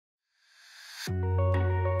Hello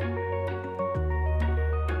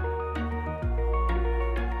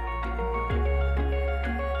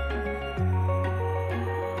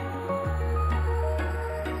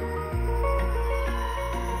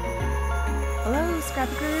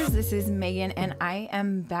scrapbookers, this is Megan and I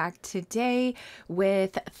am back today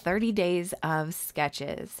with 30 days of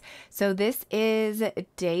sketches. So this is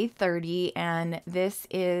day 30 and this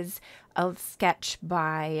is a sketch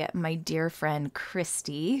by my dear friend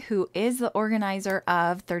Christy, who is the organizer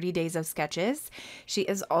of 30 Days of Sketches. She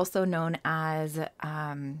is also known as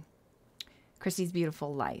Christy's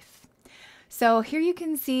Beautiful Life. So here you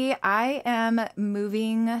can see I am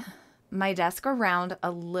moving my desk around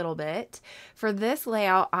a little bit. For this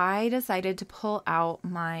layout, I decided to pull out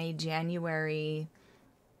my January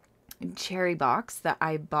cherry box that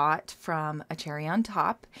I bought from A Cherry on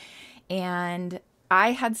Top, and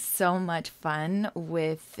I had so much fun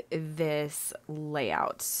with this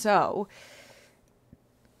layout. So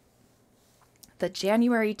the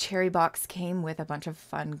January cherry box came with a bunch of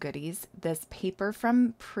fun goodies. This paper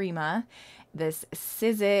from Prima, this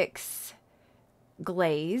Sizzix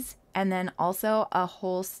glaze, and then also a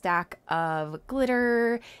whole stack of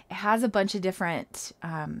glitter. It has a bunch of different,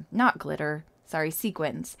 not glitter, sorry,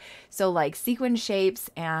 sequins. So like sequin shapes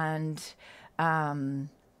and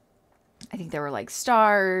I think there were like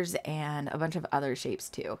stars and a bunch of other shapes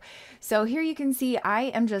too. So here you can see I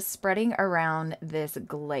am just spreading around this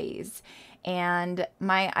glaze. And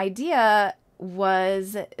my idea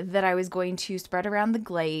was that I was going to spread around the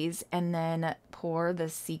glaze and then pour the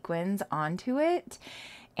sequins onto it.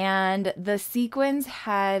 And the sequins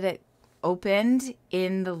had opened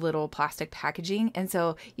in the little plastic packaging, and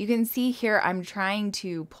so you can see here I'm trying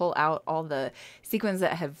to pull out all the sequins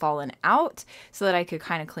that have fallen out so that I could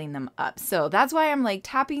kind of clean them up. So that's why I'm like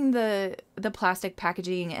tapping the plastic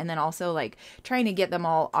packaging and then also like trying to get them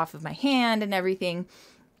all off of my hand and everything.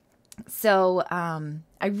 So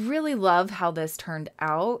I really love how this turned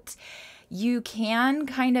out. You can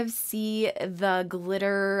kind of see the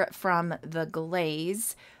glitter from the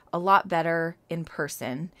glaze a lot better in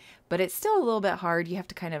person, but it's still a little bit hard. You have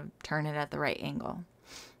to kind of turn it at the right angle.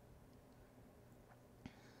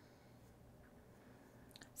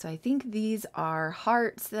 So I think these are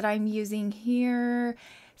hearts that I'm using here.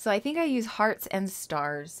 So I think I use hearts and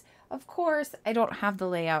stars. Of course, I don't have the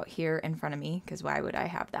layout here in front of me because why would I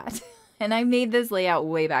have that? And I made this layout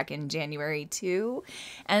way back in January too.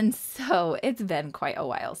 And so it's been quite a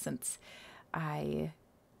while since I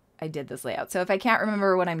did this layout. So if I can't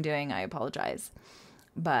remember what I'm doing, I apologize.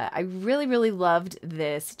 But I really, really loved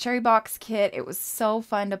this cherry box kit. It was so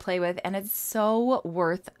fun to play with and it's so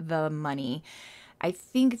worth the money. I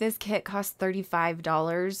think this kit cost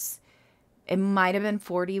 $35. It might have been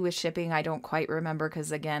 $40 with shipping. I don't quite remember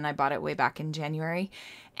because again, I bought it way back in January.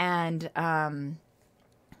 And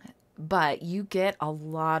but you get a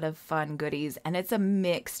lot of fun goodies and it's a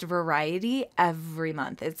mixed variety every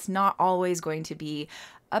month. It's not always going to be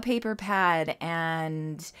a paper pad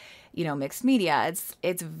and, you know, mixed media.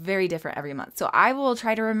 It's very different every month. So I will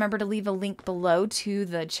try to remember to leave a link below to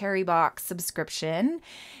the cherry box subscription.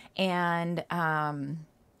 And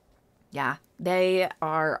yeah, they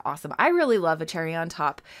are awesome. I really love A Cherry on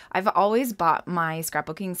Top. I've always bought my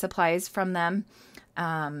scrapbooking supplies from them.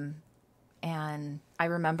 And I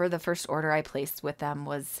remember the first order I placed with them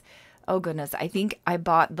was, oh goodness, I think I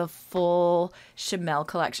bought the full Chamel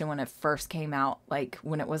collection when it first came out, like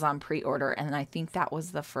when it was on pre-order. And I think that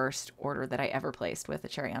was the first order that I ever placed with A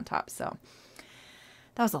Cherry on Top. So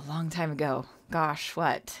that was a long time ago. Gosh,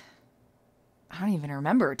 what? I don't even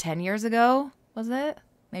remember. 10 years ago, was it?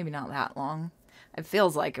 Maybe not that long. It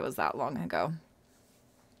feels like it was that long ago.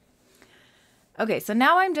 Okay, so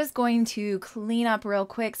now I'm just going to clean up real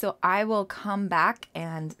quick, so I will come back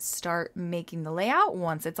and start making the layout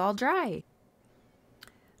once it's all dry.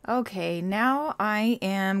 Okay, now I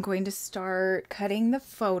am going to start cutting the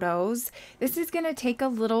photos. This is going to take a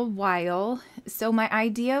little while. So my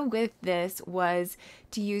idea with this was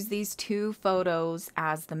to use these two photos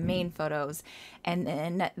as the main photos. And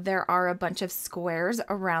then there are a bunch of squares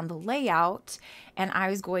around the layout. And I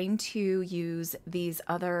was going to use these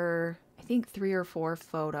other, I think 3 or 4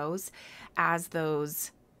 photos as those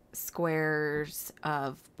squares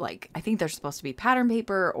of like, I think they're supposed to be pattern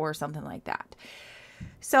paper or something like that.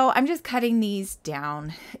 So I'm just cutting these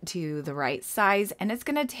down to the right size, and it's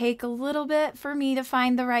going to take a little bit for me to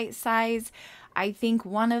find the right size. I think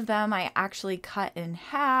one of them I actually cut in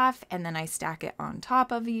half and then I stack it on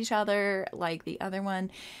top of each other like the other one.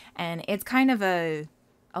 And it's kind of a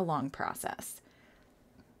long process.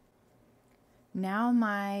 Now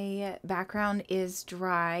my background is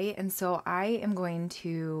dry, and so I am going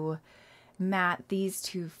to mat these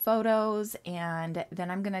two photos, and then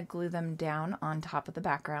I'm going to glue them down on top of the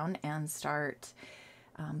background and start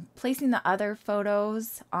placing the other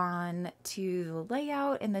photos on to the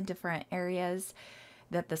layout in the different areas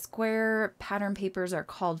that the square pattern papers are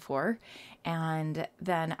called for. And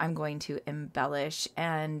then I'm going to embellish,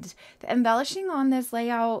 and the embellishing on this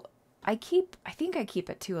layout, I think I keep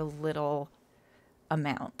it to a little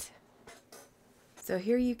amount. So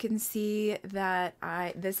here you can see that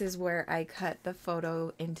this is where I cut the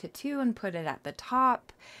photo into two and put it at the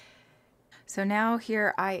top. So now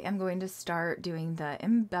here I am going to start doing the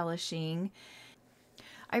embellishing.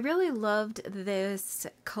 I really loved this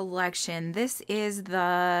collection. This is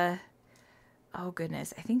the, oh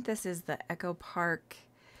goodness, I think this is the Echo Park,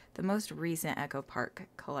 the most recent Echo Park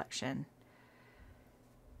collection.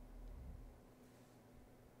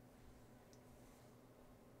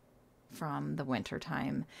 From the winter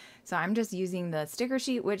time. So I'm just using the sticker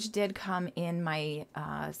sheet, which did come in my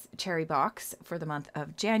cherry box for the month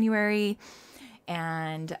of January.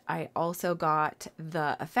 And I also got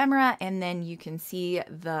the ephemera, and then you can see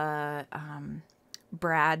the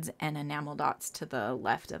brads and enamel dots to the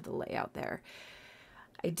left of the layout there.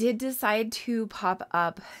 I did decide to pop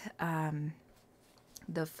up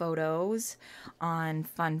the photos on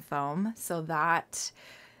Fun Foam, so that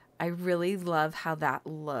I really love how that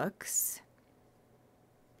looks.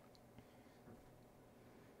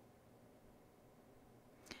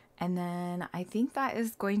 And then I think that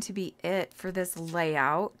is going to be it for this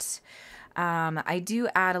layout. I do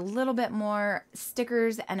add a little bit more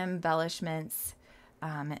stickers and embellishments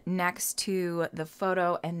next to the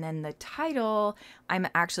photo, and then the title I'm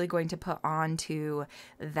actually going to put onto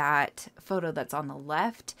that photo that's on the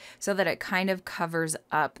left so that it kind of covers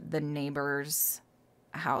up the neighbor's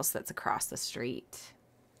house that's across the street.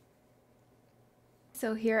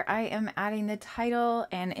 So here I am adding the title,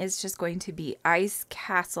 and it's just going to be Ice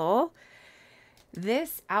Castle.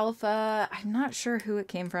 This alpha, I'm not sure who it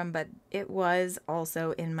came from, but it was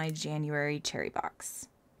also in my January cherry box.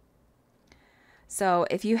 So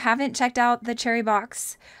if you haven't checked out the cherry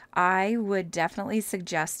box, I would definitely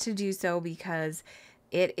suggest to do so, because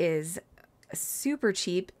it is super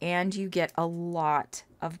cheap and you get a lot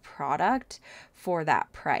of product for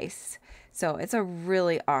that price. So it's a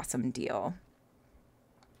really awesome deal.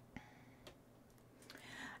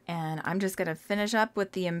 And I'm just going to finish up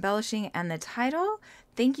with the embellishing and the title.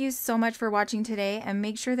 Thank you so much for watching today, and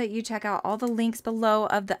make sure that you check out all the links below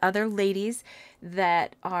of the other ladies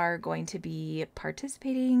that are going to be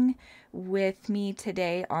participating with me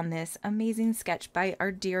today on this amazing sketch by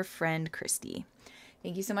our dear friend Christy.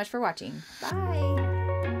 Thank you so much for watching. Bye!